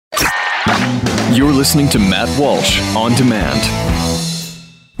You're listening to Matt Walsh On Demand.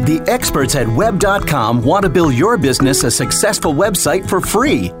 The experts at Web.com want to build your business a successful website for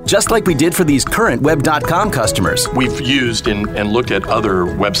free, just like we did for these current Web.com customers. We've used and looked at other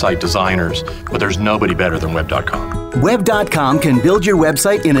website designers, but there's nobody better than Web.com. Web.com can build your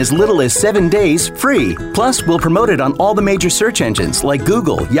website in as little as 7 days free. Plus, we'll promote it on all the major search engines like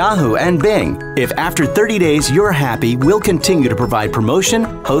Google, Yahoo, and Bing. If after 30 days you're happy, we'll continue to provide promotion,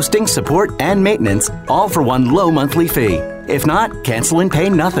 hosting, support, and maintenance, all for one low monthly fee. If not, cancel and pay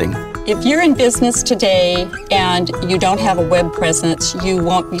nothing. If you're in business today and you don't have a web presence, you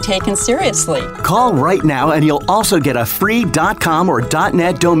won't be taken seriously. Call right now and you'll also get a free .com or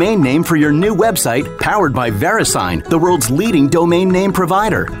 .net domain name for your new website powered by VeriSign, the world's leading domain name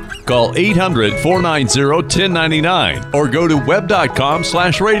provider. Call 800-490-1099 or go to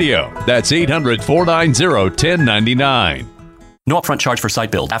web.com/radio. That's 800-490-1099. No upfront charge for site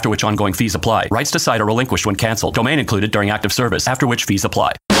build, after which ongoing fees apply. Rights to site are relinquished when canceled. Domain included during active service, after which fees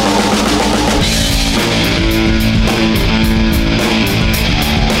apply.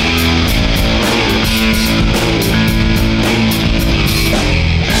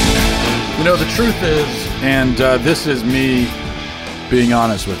 You know, the truth is, and this is me being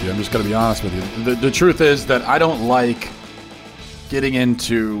honest with you. I'm just going to be honest with you. The truth is that I don't like getting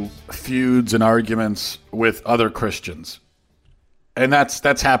into feuds and arguments with other Christians. And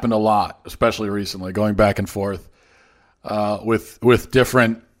that's happened a lot, especially recently, going back and forth with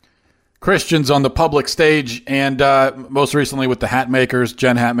different Christians on the public stage, and most recently with the Hatmakers,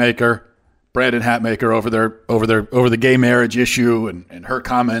 Jen Hatmaker, Brandon Hatmaker, over the gay marriage issue, and her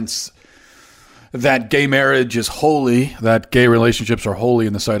comments that gay marriage is holy, that gay relationships are holy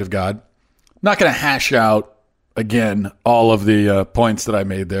in the sight of God. I'm not going to hash out again all of the points that I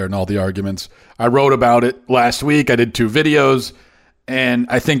made there and all the arguments. I wrote about it last week. I did 2 videos. And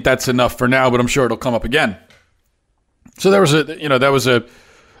I think that's enough for now, but I'm sure it'll come up again. So there was a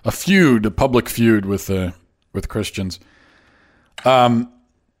feud, a public feud with Christians. And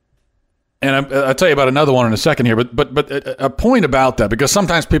I'll tell you about another one in a second here, but a point about that, because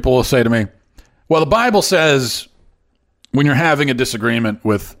sometimes people will say to me, well, the Bible says when you're having a disagreement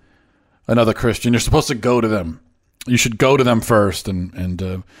with another Christian, you're supposed to go to them. You should go to them first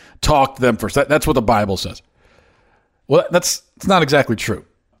and talk to them first. That's what the Bible says. Well, that's not exactly true.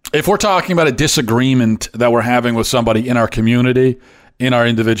 If we're talking about a disagreement that we're having with somebody in our community, in our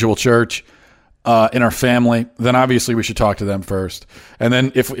individual church, in our family, then obviously we should talk to them first. And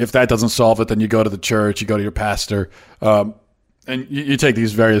then if that doesn't solve it, then you go to the church, you go to your pastor, and you take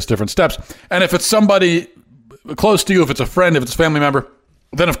these various different steps. And if it's somebody close to you, if it's a friend, if it's a family member,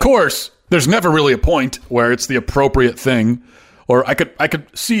 then of course there's never really a point where it's the appropriate thing, or I could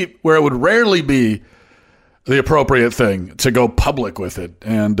see where it would rarely be the appropriate thing to go public with it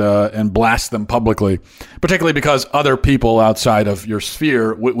and blast them publicly, particularly because other people outside of your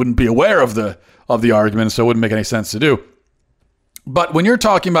sphere wouldn't be aware of the argument, so it wouldn't make any sense to do. But when you're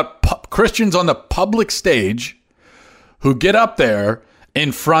talking about Christians on the public stage who get up there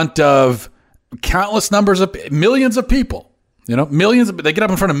in front of countless numbers of millions of people, they get up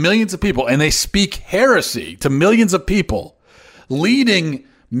in front of millions of people and they speak heresy to millions of people, leading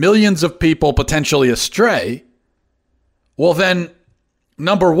millions of people potentially astray, well then,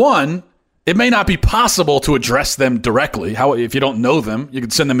 number one, it may not be possible to address them directly. If you don't know them, you can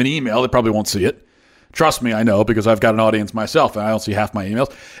send them an email. They probably won't see it. Trust me, I know, because I've got an audience myself and I don't see half my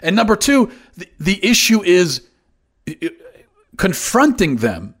emails. And number two, the issue is confronting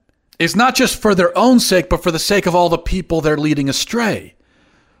them is not just for their own sake, but for the sake of all the people they're leading astray.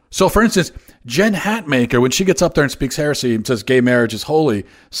 So, for instance, Jen Hatmaker, when she gets up there and speaks heresy and says gay marriage is holy,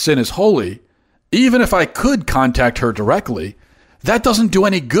 sin is holy, even if I could contact her directly, that doesn't do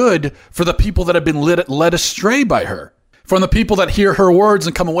any good for the people that have been led astray by her, from the people that hear her words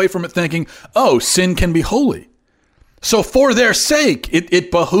and come away from it thinking, oh, sin can be holy. So for their sake,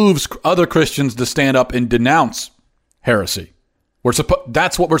 it behooves other Christians to stand up and denounce heresy.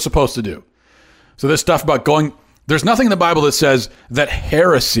 That's what we're supposed to do. So this stuff about there's nothing in the Bible that says that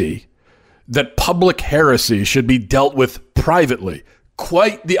public heresy should be dealt with privately.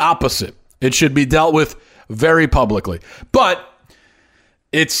 Quite the opposite. It should be dealt with very publicly. But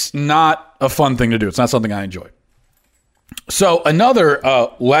it's not a fun thing to do. It's not something I enjoy. So another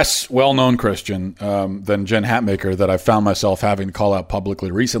less well-known Christian than Jen Hatmaker that I found myself having to call out publicly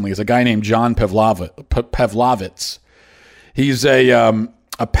recently is a guy named John Pavlovitz. He's a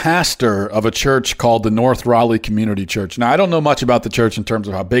pastor of a church called the North Raleigh Community Church. Now, I don't know much about the church in terms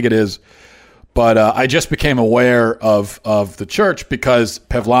of how big it is, but I just became aware of the church because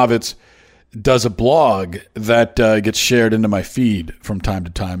Pavlovitz does a blog that gets shared into my feed from time to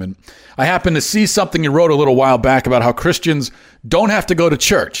time. And I happened to see something he wrote a little while back about how Christians don't have to go to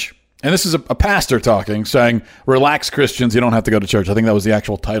church. And this is a pastor talking, saying, relax, Christians, you don't have to go to church. I think that was the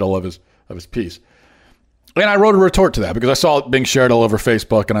actual title of his piece. And I wrote a retort to that because I saw it being shared all over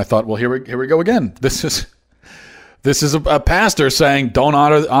Facebook, and I thought, well, here we go again. This is a pastor saying, don't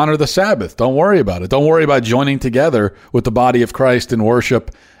honor the Sabbath. Don't worry about it. Don't worry about joining together with the body of Christ in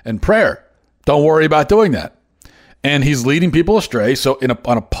worship and prayer. Don't worry about doing that. And he's leading people astray. So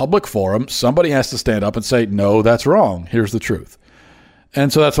on a public forum, somebody has to stand up and say, no, that's wrong. Here's the truth.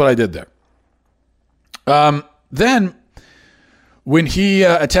 And so that's what I did there. Then when he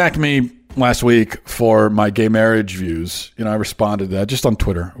attacked me last week for my gay marriage views, I responded to that just on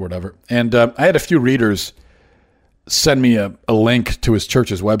Twitter or whatever. And I had a few readers send me a link to his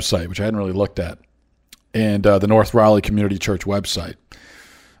church's website, which I hadn't really looked at, and the North Raleigh Community Church website.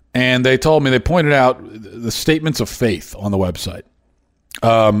 And they pointed out the statements of faith on the website.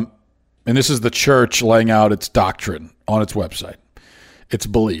 And this is the church laying out its doctrine on its website, its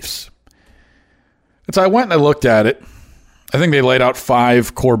beliefs. And so I went and I looked at it. I think they laid out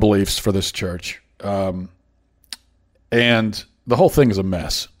 5 core beliefs for this church. And the whole thing is a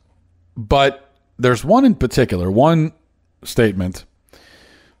mess. But there's one in particular, one statement,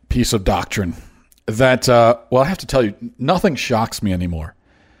 piece of doctrine that, I have to tell you, nothing shocks me anymore.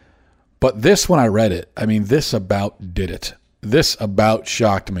 But this, when I read it, this about did it. This about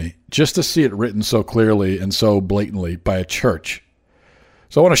shocked me, just to see it written so clearly and so blatantly by a church.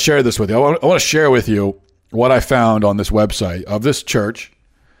 So I want to share this with you. I want to share with you what I found on this website of this church.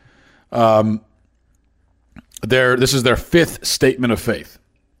 This is their 5th statement of faith.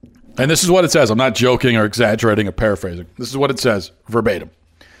 And this is what it says. I'm not joking or exaggerating or paraphrasing. This is what it says verbatim.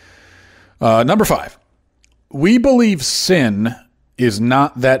 Number 5, we believe sin is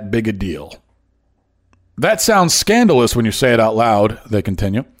not that big a deal. That sounds scandalous when you say it out loud, they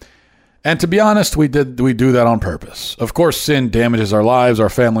continue. And to be honest, we do that on purpose. Of course, sin damages our lives, our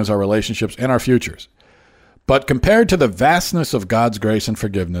families, our relationships, and our futures. But compared to the vastness of God's grace and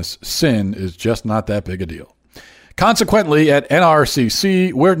forgiveness, sin is just not that big a deal. Consequently, at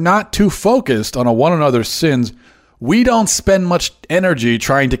NRCC, we're not too focused on one another's sins. We don't spend much energy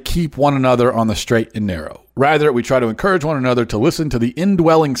trying to keep one another on the straight and narrow. Rather, we try to encourage one another to listen to the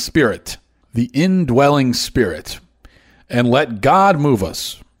indwelling spirit, and let God move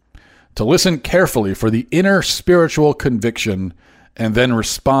us, to listen carefully for the inner spiritual conviction, and then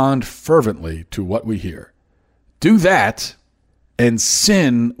respond fervently to what we hear. Do that, and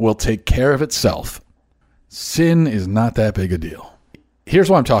sin will take care of itself. Sin is not that big a deal. Here's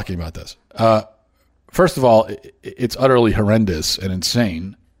why I'm talking about this. First of all, it's utterly horrendous and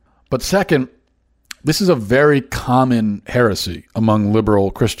insane. But second, this is a very common heresy among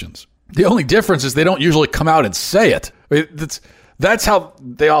liberal Christians. The only difference is they don't usually come out and say it. That's how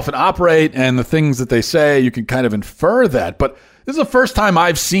they often operate, and the things that they say, you can kind of infer that. But this is the first time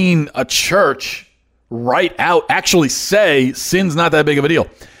I've seen a church right out actually say sin's not that big of a deal.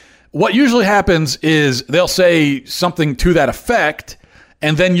 What usually happens is they'll say something to that effect,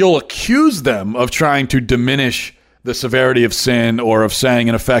 and then you'll accuse them of trying to diminish the severity of sin, or of saying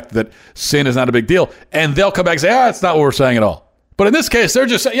in effect that sin is not a big deal. And they'll come back and say, it's not what we're saying at all. But in this case, they're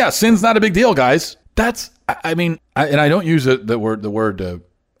just saying, sin's not a big deal, guys. I don't use I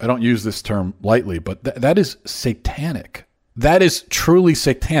don't use this term lightly, but that is satanic. That is truly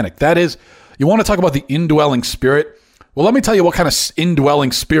satanic. That is, you want to talk about the indwelling spirit? Well, let me tell you what kind of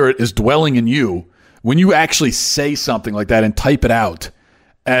indwelling spirit is dwelling in you when you actually say something like that and type it out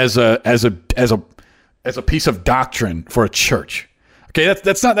as a piece of doctrine for a church. Okay,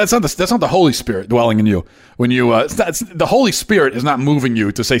 that's not the Holy Spirit dwelling in you. When you the Holy Spirit is not moving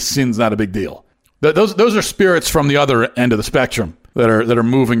you to say sin's not a big deal. Those are spirits from the other end of the spectrum that are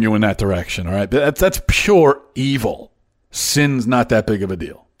moving you in that direction. All right, that's pure evil. Sin's not that big of a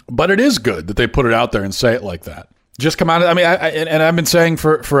deal. But it is good that they put it out there and say it like that. Just come out. I've been saying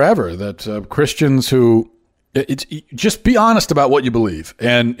forever that Christians just be honest about what you believe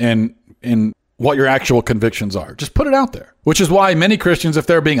and what your actual convictions are. Just put it out there. Which is why many Christians, if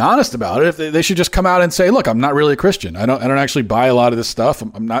they're being honest about it, they should just come out and say, "Look, I'm not really a Christian. I don't actually buy a lot of this stuff.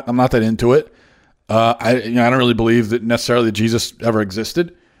 I'm not that into it. I don't really believe that necessarily that Jesus ever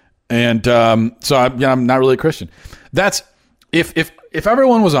existed, and so I'm not really a Christian." That's if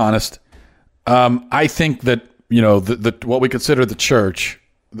everyone was honest. I think that what we consider the church,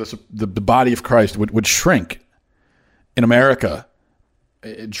 the body of Christ, would shrink in America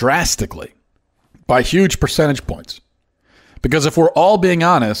drastically by huge percentage points. Because if we're all being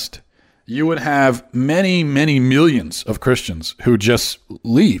honest, you would have many, many millions of Christians who just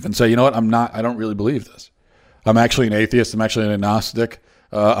leave and say, you know what, I don't really believe this. I'm actually an atheist. I'm actually an agnostic.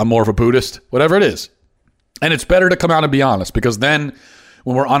 I'm more of a Buddhist, whatever it is. And it's better to come out and be honest, because then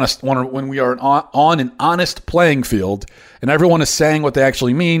when we're honest, when we are on an honest playing field and everyone is saying what they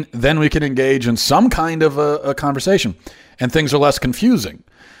actually mean, then we can engage in some kind of a conversation and things are less confusing.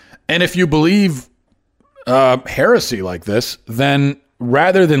 And if you believe heresy like this, then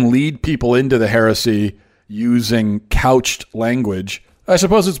rather than lead people into the heresy using couched language, I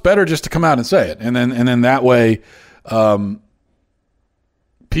suppose it's better just to come out and say it. And then that way,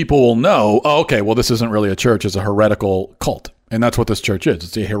 people will know, oh, okay, well, this isn't really a church, it's a heretical cult. And that's what this church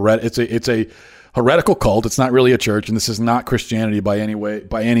is. It's a heretical cult. It's not really a church, and this is not Christianity by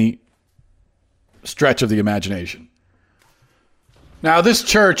any stretch of the imagination. Now, this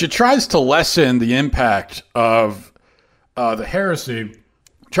church, it tries to lessen the impact of the heresy,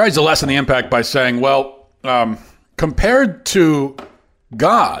 tries to lessen the impact by saying, well, compared to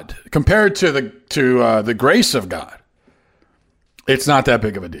God, compared to the grace of God, it's not that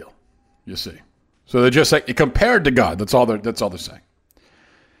big of a deal, you see. So they're just like, compared to God, that's all they're saying.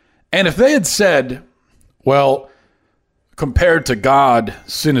 And if they had said, well, compared to God,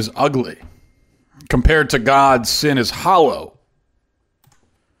 sin is ugly. Compared to God, sin is hollow.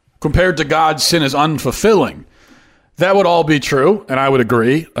 Compared to God, sin is unfulfilling. That would all be true, and I would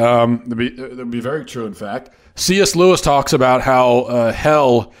agree. It would be very true, in fact. C.S. Lewis talks about how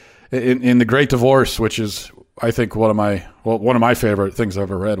hell in The Great Divorce, which is, I think, one of my favorite things I've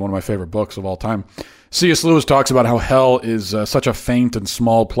ever read, one of my favorite books of all time. C.S. Lewis talks about how hell is such a faint and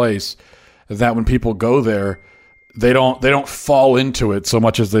small place that when people go there, they don't fall into it so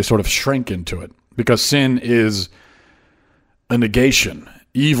much as they sort of shrink into it, because sin is a negation.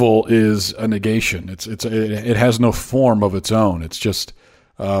 Evil is a negation. It has no form of its own. It's just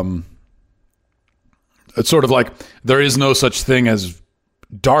it's sort of like there is no such thing as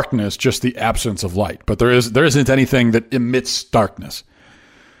darkness, just the absence of light. But there isn't anything that emits darkness.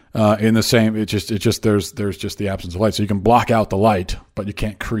 In the same, there's just the absence of light. So you can block out the light, but you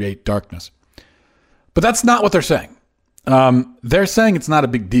can't create darkness. But that's not what they're saying. They're saying it's not a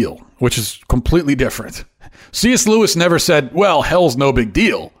big deal, which is completely different. C.S. Lewis never said, well, hell's no big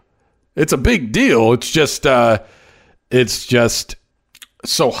deal. It's a big deal. It's just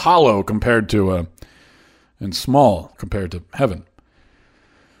so hollow compared to, and small compared to heaven.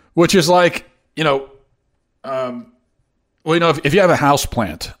 Which is like, if you have a house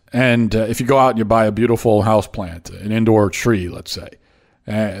plant, and if you go out and you buy a beautiful house plant, an indoor tree, let's say,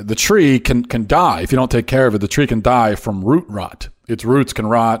 the tree can die. If you don't take care of it, the tree can die from root rot. Its roots can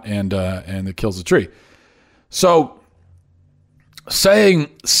rot, and it kills the tree. So saying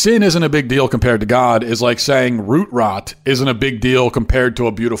sin isn't a big deal compared to God is like saying root rot isn't a big deal compared to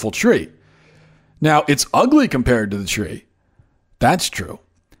a beautiful tree. Now, it's ugly compared to the tree. That's true.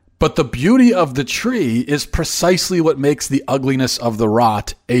 But the beauty of the tree is precisely what makes the ugliness of the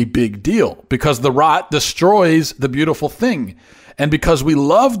rot a big deal, because the rot destroys the beautiful thing. And because we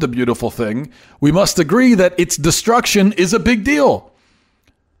love the beautiful thing, we must agree that its destruction is a big deal.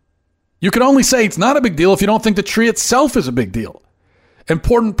 You can only say it's not a big deal if you don't think the tree itself is a big deal.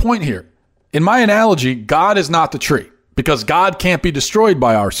 Important point here. In my analogy, God is not the tree, because God can't be destroyed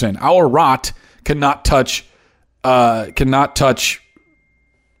by our sin. Our rot cannot touch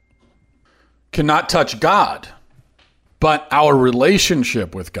God, but our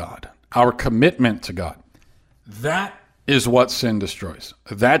relationship with God, our commitment to God, that is what sin destroys.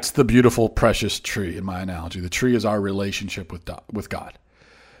 That's the beautiful, precious tree in my analogy. The tree is our relationship with God.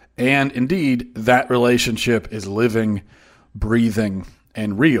 And indeed, that relationship is living, breathing,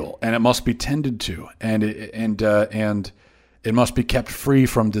 and real, and it must be tended to, and it must be kept free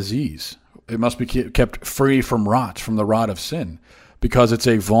from disease. It must be kept free from rot, from the rot of sin, because it's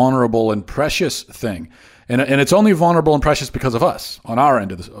a vulnerable and precious thing, and it's only vulnerable and precious because of us on our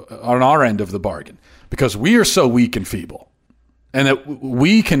end of the bargain, because we are so weak and feeble, and that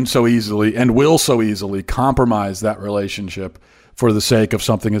we can so easily and will so easily compromise that relationship for the sake of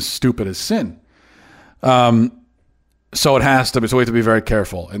something as stupid as sin. So we have to be very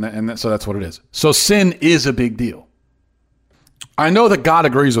careful, and so that's what it is. So sin is a big deal. I know that God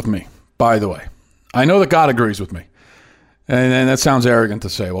agrees with me, by the way. I know that God agrees with me. And that sounds arrogant to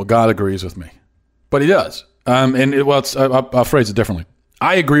say, well, God agrees with me. But he does. I'll phrase it differently.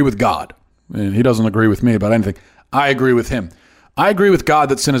 I agree with God. And he doesn't agree with me about anything. I agree with him. I agree with God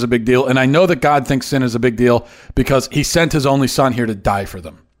that sin is a big deal, and I know that God thinks sin is a big deal because he sent his only son here to die for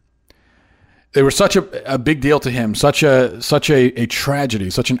them. They were such a big deal to him, such a tragedy,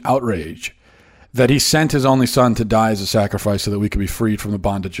 such an outrage, that he sent his only son to die as a sacrifice so that we could be freed from the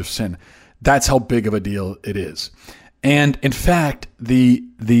bondage of sin. That's how big of a deal it is. And in fact, this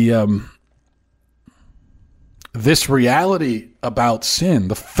reality about sin,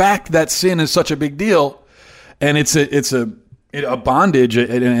 the fact that sin is such a big deal, and it's a bondage,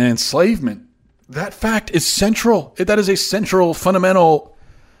 an enslavement, that fact is central. That is a central, fundamental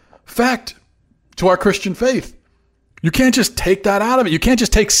fact to our Christian faith. You can't just take that out of it. You can't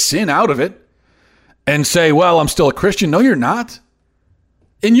just take sin out of it and say, well, I'm still a Christian. No, you're not.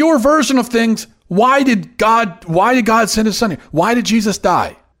 In your version of things, why did God send his son here? Why did Jesus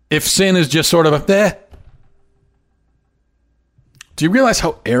die? If sin is just sort of do you realize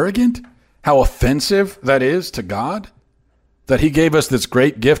how arrogant, how offensive that is to God? That he gave us this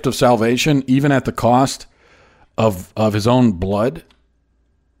great gift of salvation, even at the cost of his own blood?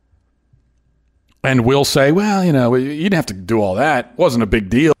 And we'll say, well, you didn't have to do all that. It wasn't a big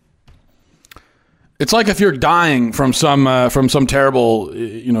deal. It's like if you're dying from some terrible,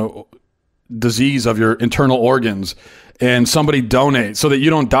 disease of your internal organs, and somebody donates so that you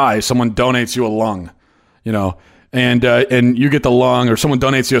don't die. Someone donates you a lung, and you get the lung, or someone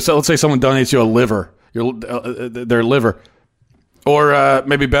donates you. So let's say someone donates you a liver, their liver, or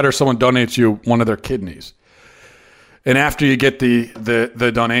maybe better, someone donates you one of their kidneys. And after you get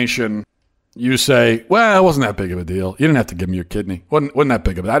the donation, you say, well, it wasn't that big of a deal. You didn't have to give me your kidney. Wasn't that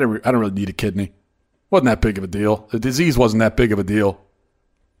big of a deal. I don't really need a kidney. Wasn't that big of a deal. The disease wasn't that big of a deal.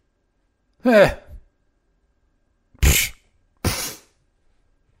 Who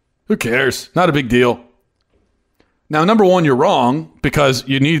cares? Not a big deal. Now, number one, you're wrong because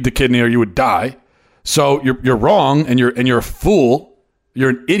you needed the kidney or you would die. So you're wrong, and you're a fool.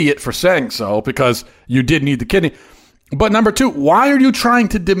 You're an idiot for saying so because you did need the kidney. But number two, why are you trying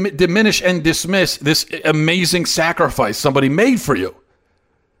to diminish and dismiss this amazing sacrifice somebody made for you?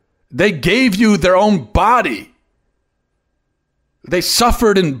 They gave you their own body. They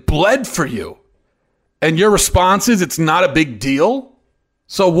suffered and bled for you. And your response is it's not a big deal?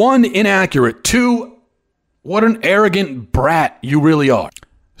 So one, inaccurate. Two, what an arrogant brat you really are.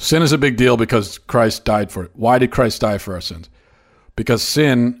 Sin is a big deal because Christ died for it. Why did Christ die for our sins? Because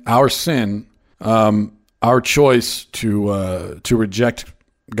our choice to reject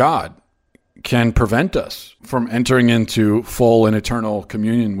God can prevent us from entering into full and eternal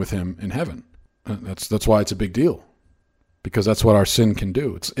communion with him in heaven. That's why it's a big deal, because that's what our sin can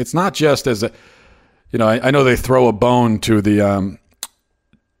do. It's not just as I know they throw a bone to the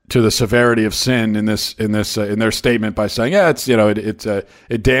severity of sin in their statement by saying,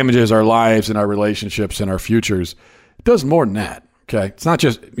 it damages our lives and our relationships and our futures. It does more than that. Okay, it's not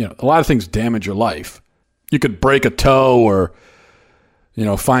just a lot of things damage your life. You could break a toe or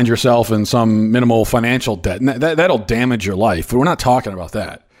find yourself in some minimal financial debt. And that'll damage your life. But we're not talking about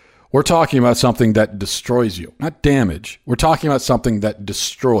that. We're talking about something that destroys you, not damage. We're talking about something that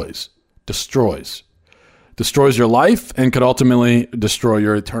destroys your life and could ultimately destroy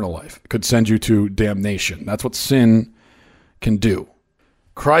your eternal life. It could send you to damnation. That's what sin can do.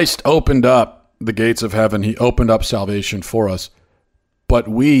 Christ opened up the gates of heaven. He opened up salvation for us. But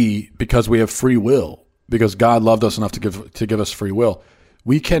because we have free will, because God loved us enough to give us free will,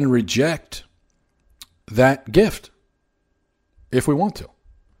 we can reject that gift if we want to.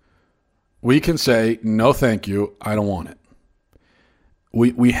 We can say, no, thank you, I don't want it.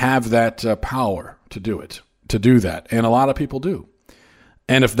 We have that power to do that, and a lot of people do.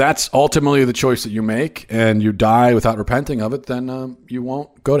 And if that's ultimately the choice that you make and you die without repenting of it, then you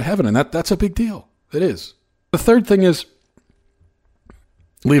won't go to heaven, and that's a big deal. It is. The third thing is,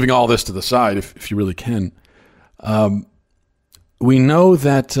 leaving all this to the side, if you really can, we know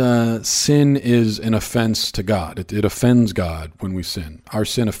that sin is an offense to God. It offends God when we sin. Our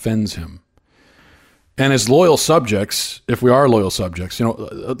sin offends him. And as loyal subjects, if we are loyal subjects,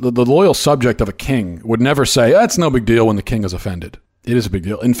 the loyal subject of a king would never say, it's no big deal when the king is offended. It is a big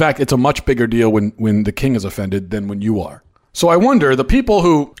deal. In fact, it's a much bigger deal when the king is offended than when you are. So I wonder, the people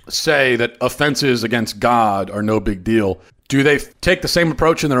who say that offenses against God are no big deal, do they take the same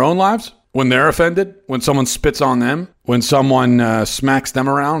approach in their own lives? When they're offended, when someone spits on them, when someone smacks them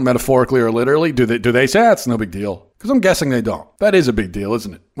around, metaphorically or literally, do they say, that's no big deal? Because I'm guessing they don't. That is a big deal,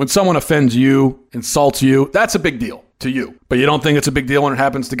 isn't it? When someone offends you, insults you, that's a big deal to you. But you don't think it's a big deal when it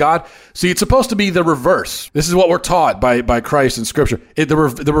happens to God? See, it's supposed to be the reverse. This is what we're taught by Christ in Scripture.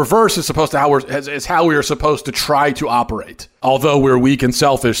 The reverse is supposed to is how we are supposed to try to operate. Although we're weak and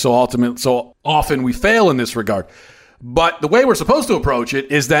selfish, so often we fail in this regard. But the way we're supposed to approach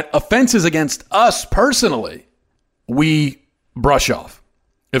it is that offenses against us personally, we brush off.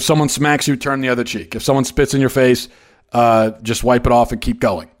 If someone smacks you, turn the other cheek. If someone spits in your face, just wipe it off and keep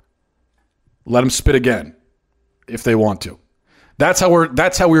going. Let them spit again if they want to. That's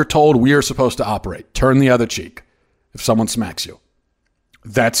how we're told we are supposed to operate. Turn the other cheek if someone smacks you.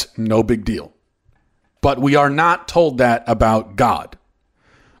 That's no big deal. But we are not told that about God.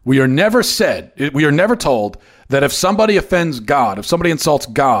 We are never told that if somebody offends God, if somebody insults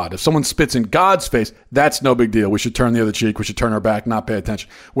God, if someone spits in God's face, that's no big deal. We should turn the other cheek. We should turn our back, not pay attention.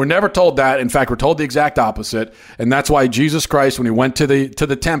 We're never told that. In fact, we're told the exact opposite. And that's why Jesus Christ, when he went to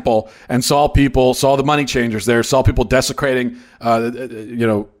the temple and saw the money changers there, saw people desecrating,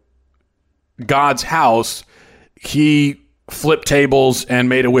 God's house, he flipped tables and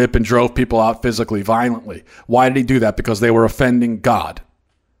made a whip and drove people out physically, violently. Why did he do that? Because they were offending God.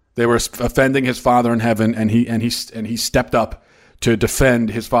 They were offending his Father in heaven, and he stepped up to defend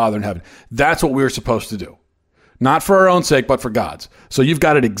his Father in heaven. That's what we were supposed to do. Not for our own sake, but for God's. So you've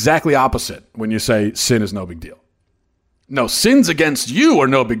got it exactly opposite when you say sin is no big deal. No, sins against you are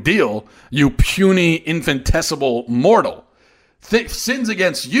no big deal, you puny, infinitesimal mortal. Sins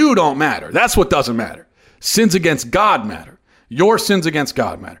against you don't matter. That's what doesn't matter. Sins against God matter. Your sins against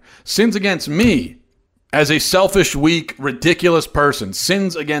God matter. Sins against me, as a selfish, weak, ridiculous person,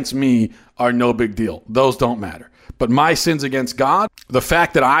 sins against me are no big deal. Those don't matter. But my sins against God, the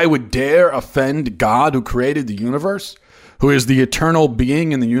fact that I would dare offend God who created the universe, who is the eternal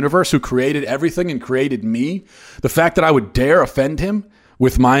being in the universe, who created everything and created me, the fact that I would dare offend him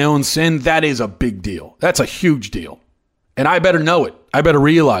with my own sin, that is a big deal. That's a huge deal. And I better know it. I better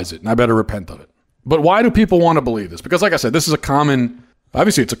realize it, and I better repent of it. But why do people want to believe this? Because like I said, this is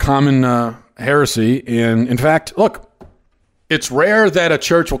obviously it's a common heresy. And in fact, look, it's rare that a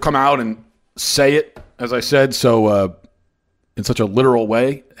church will come out and say it, as I said, so in such a literal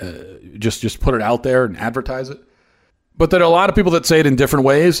way, just put it out there and advertise it. But there are a lot of people that say it in different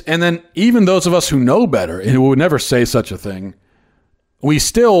ways. And then even those of us who know better and who would never say such a thing, we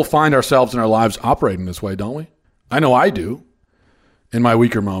still find ourselves in our lives operating this way, don't we? I know I do in my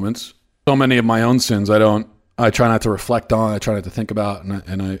weaker moments. So many of my own sins I try not to reflect on, I try not to think about,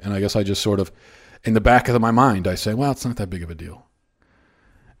 and I guess I just sort of, in the back of my mind, I say, well, it's not that big of a deal.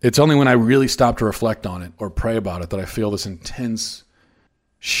 It's only when I really stop to reflect on it or pray about it that I feel this intense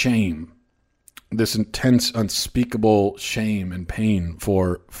shame, this intense, unspeakable shame and pain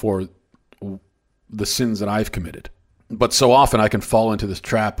for the sins that I've committed. But so often I can fall into this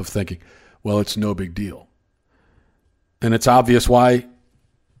trap of thinking, well, it's no big deal. And it's obvious why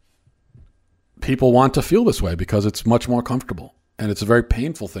people want to feel this way, because it's much more comfortable. And it's a very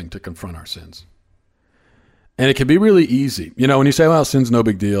painful thing to confront our sins. And it can be really easy. When you say, well, sin's no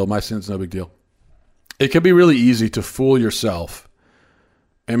big deal, my sin's no big deal. It can be really easy to fool yourself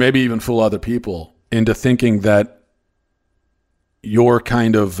and maybe even fool other people into thinking that your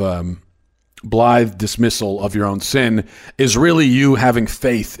kind of blithe dismissal of your own sin is really you having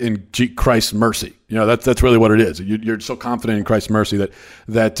faith in Christ's mercy. That's really what it is. You're so confident in Christ's mercy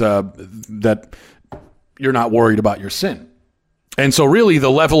that you're not worried about your sin. And so really the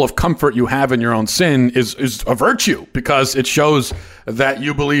level of comfort you have in your own sin is a virtue, because it shows that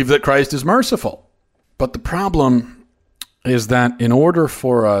you believe that Christ is merciful. But the problem is that in order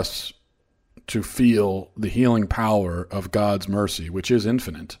for us to feel the healing power of God's mercy, which is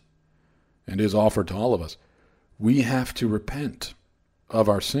infinite, and is offered to all of us, we have to repent of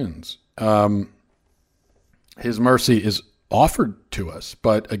our sins. His mercy is offered to us,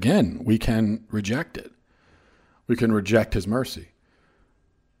 but again, we can reject it. We can reject his mercy.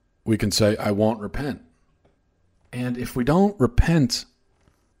 We can say, I won't repent. And if we don't repent,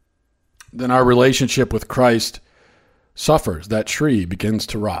 then our relationship with Christ suffers. That tree begins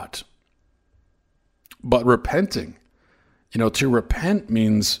to rot. But repenting, to repent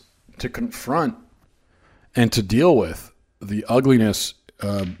means to confront and to deal with the ugliness,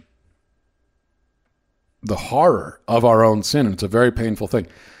 the horror of our own sin. And it's a very painful thing.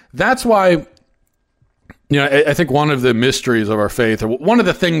 That's why, I think one of the mysteries of our faith, or one of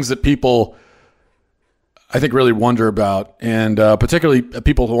the things that people, I think, really wonder about, and particularly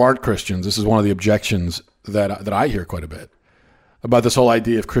people who aren't Christians, this is one of the objections that I hear quite a bit about this whole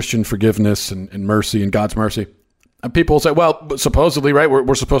idea of Christian forgiveness and mercy and God's mercy. And people say, well, supposedly, right,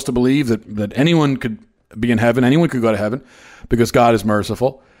 we're supposed to believe that anyone could be in heaven, anyone could go to heaven because God is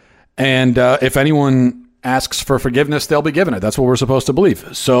merciful. And if anyone asks for forgiveness, they'll be given it. That's what we're supposed to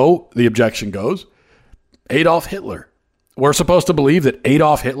believe. So the objection goes, Adolf Hitler. We're supposed to believe that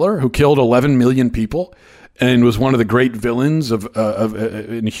Adolf Hitler, who killed 11 million people and was one of the great villains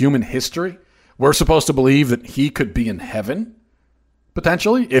in human history, we're supposed to believe that he could be in heaven,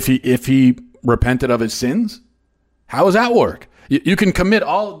 potentially, if he repented of his sins. How does that work? You can commit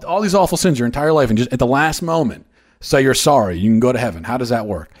all these awful sins your entire life and just at the last moment say you're sorry, you can go to heaven. How does that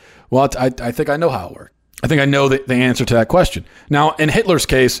work? Well, I think I know how it works. I think I know the answer to that question. Now, in Hitler's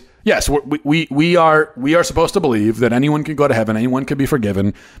case, yes, we are supposed to believe that anyone can go to heaven, anyone can be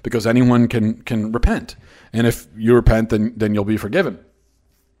forgiven, because anyone can repent. And if you repent, then you'll be forgiven.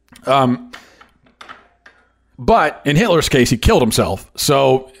 But in Hitler's case, he killed himself.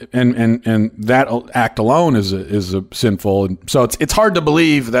 So, and that act alone is a sinful. And so it's hard to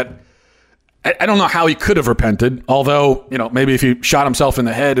believe that. I don't know how he could have repented. Although, maybe if he shot himself in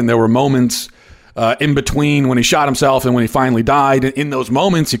the head and there were moments in between when he shot himself and when he finally died, in those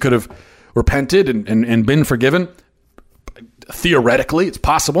moments he could have repented and been forgiven. Theoretically, it's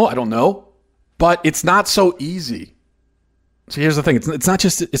possible. I don't know, but it's not so easy. So here's the thing: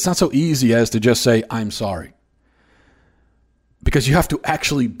 it's not so easy as to just say I'm sorry. Because you have to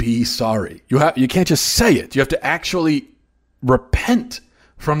actually be sorry. You can't just say it. You have to actually repent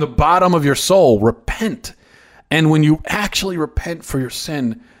from the bottom of your soul. Repent. And when you actually repent for your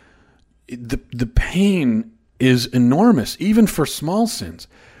sin, the pain is enormous, even for small sins.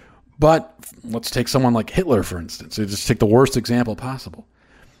 But let's take someone like Hitler, for instance. Just take the worst example possible.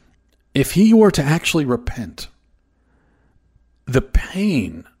 If he were to actually repent, the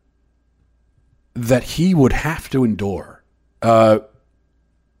pain that he would have to endure, that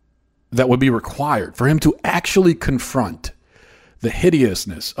would be required for him to actually confront the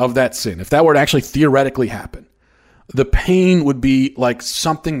hideousness of that sin, if that were to actually theoretically happen, the pain would be like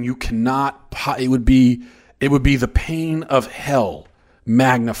something you cannot. It would be the pain of hell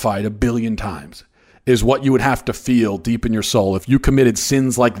magnified 1 billion times, is what you would have to feel deep in your soul if you committed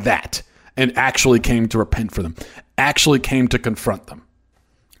sins like that and actually came to repent for them, actually came to confront them.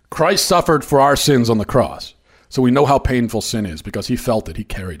 Christ suffered for our sins on the cross. So we know how painful sin is because he felt it, he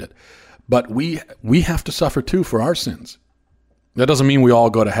carried it. But we have to suffer too for our sins. That doesn't mean we all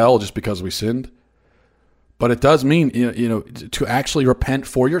go to hell just because we sinned. But it does mean, to actually repent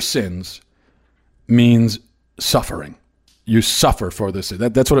for your sins means suffering. You suffer for this.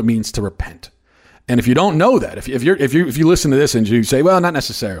 That's what it means to repent. And if you don't know that, if you listen to this and you say, well, not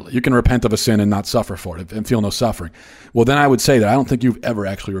necessarily, you can repent of a sin and not suffer for it and feel no suffering. Well, then I would say that I don't think you've ever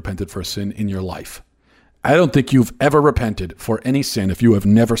actually repented for a sin in your life. I don't think you've ever repented for any sin if you have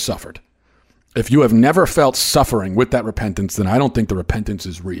never suffered. If you have never felt suffering with that repentance, then I don't think the repentance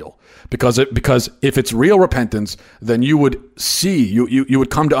is real. Because if it's real repentance, then you would see, you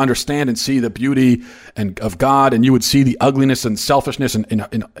would come to understand and see the beauty of God, and you would see the ugliness and selfishness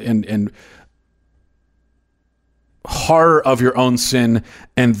and horror of your own sin,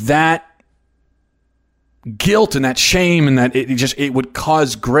 and that guilt and that shame and that it would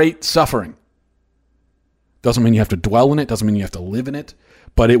cause great suffering. Doesn't mean you have to dwell in it, doesn't mean you have to live in it,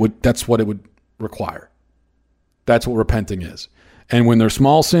 but that's what it would require. That's what repenting is. And when they're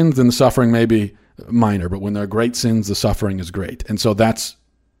small sins, then the suffering may be minor, but when they're great sins, the suffering is great. And so that's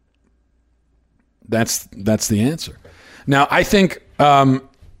the answer. Now, I think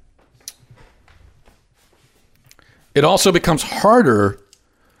it also becomes harder,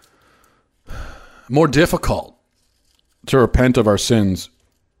 more difficult to repent of our sins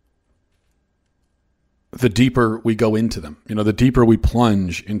the deeper we go into them. The deeper we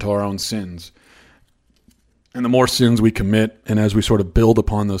plunge into our own sins and the more sins we commit, and as we sort of build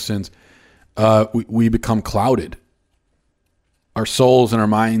upon those sins, we become clouded. Our souls and our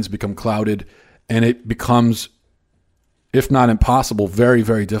minds become clouded, and it becomes, if not impossible, very,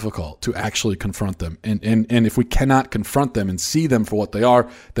 very difficult to actually confront them. And if we cannot confront them and see them for what they are,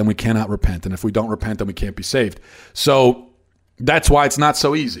 then we cannot repent. And if we don't repent, then we can't be saved. So that's why it's not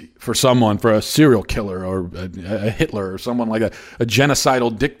so easy for a serial killer or a Hitler or someone like a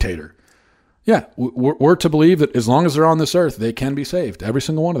genocidal dictator. Yeah, we're to believe that as long as they're on this earth, they can be saved. Every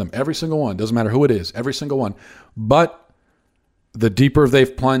single one of them. Every single one. Doesn't matter who it is. Every single one. But the deeper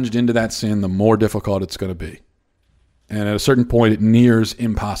they've plunged into that sin, the more difficult it's going to be. And at a certain point, it nears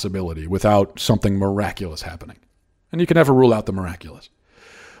impossibility without something miraculous happening. And you can never rule out the miraculous.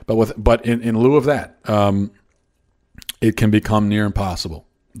 But in lieu of that, it can become near impossible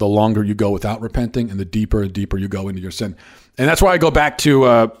the longer you go without repenting and the deeper and deeper you go into your sin. And that's why I go back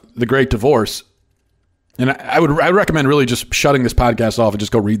to The Great Divorce. And I would recommend really just shutting this podcast off and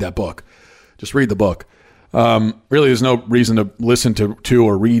just go read that book. Just read the book. Really, there's no reason to listen to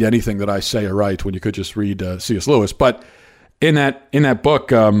or read anything that I say or write when you could just read C.S. Lewis. But in that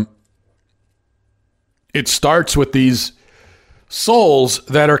book, it starts with these souls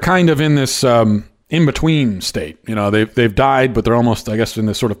that are kind of in this in-between state. They've died, but they're almost, I guess, in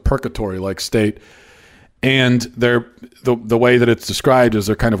this sort of purgatory-like state. And they're the way that it's described is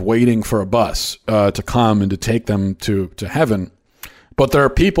they're kind of waiting for a bus to come and to take them to heaven. But there are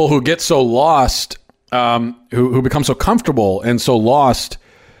people who get so lost, who become so comfortable and so lost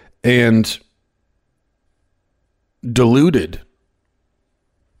and deluded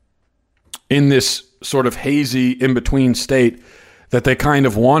in this sort of hazy in-between state that they kind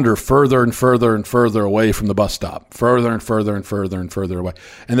of wander further and further and further away from the bus stop, further and further and further and further away.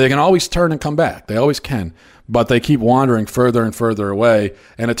 And they can always turn and come back. They always can. But they keep wandering further and further away.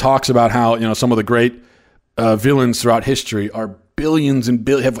 And it talks about how, some of the great villains throughout history are billions and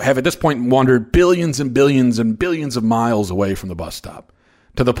have at this point wandered billions and billions and billions of miles away from the bus stop,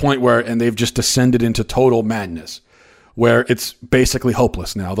 to the point where, and they've just descended into total madness, where it's basically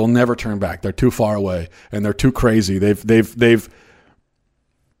hopeless now. They'll never turn back. They're too far away and they're too crazy. They've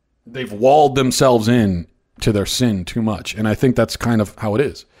walled themselves in to their sin too much. And I think that's kind of how it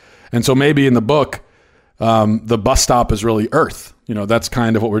is. And so maybe in the book, the bus stop is really Earth. That's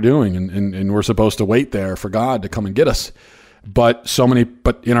kind of what we're doing. And we're supposed to wait there for God to come and get us. But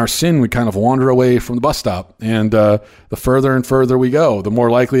in our sin, we kind of wander away from the bus stop. And the further and further we go, the more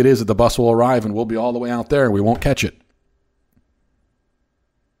likely it is that the bus will arrive and we'll be all the way out there and we won't catch it.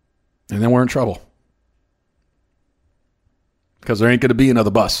 And then we're in trouble. Because there ain't going to be another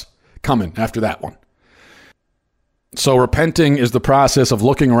bus coming after that one. So repenting is the process of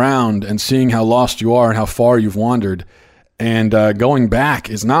looking around and seeing how lost you are and how far you've wandered. And going back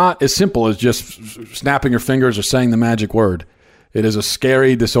is not as simple as just snapping your fingers or saying the magic word. It is a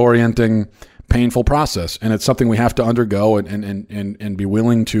scary, disorienting, painful process. And it's something we have to undergo and be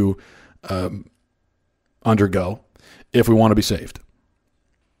willing to undergo if we want to be saved.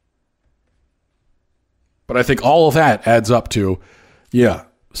 But I think all of that adds up to,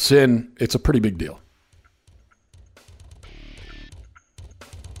 sin, it's a pretty big deal.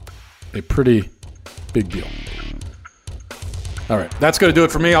 A pretty big deal. All right, that's going to do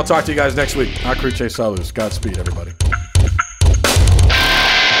it for me. I'll talk to you guys next week. Akriche Salus. Godspeed, everybody.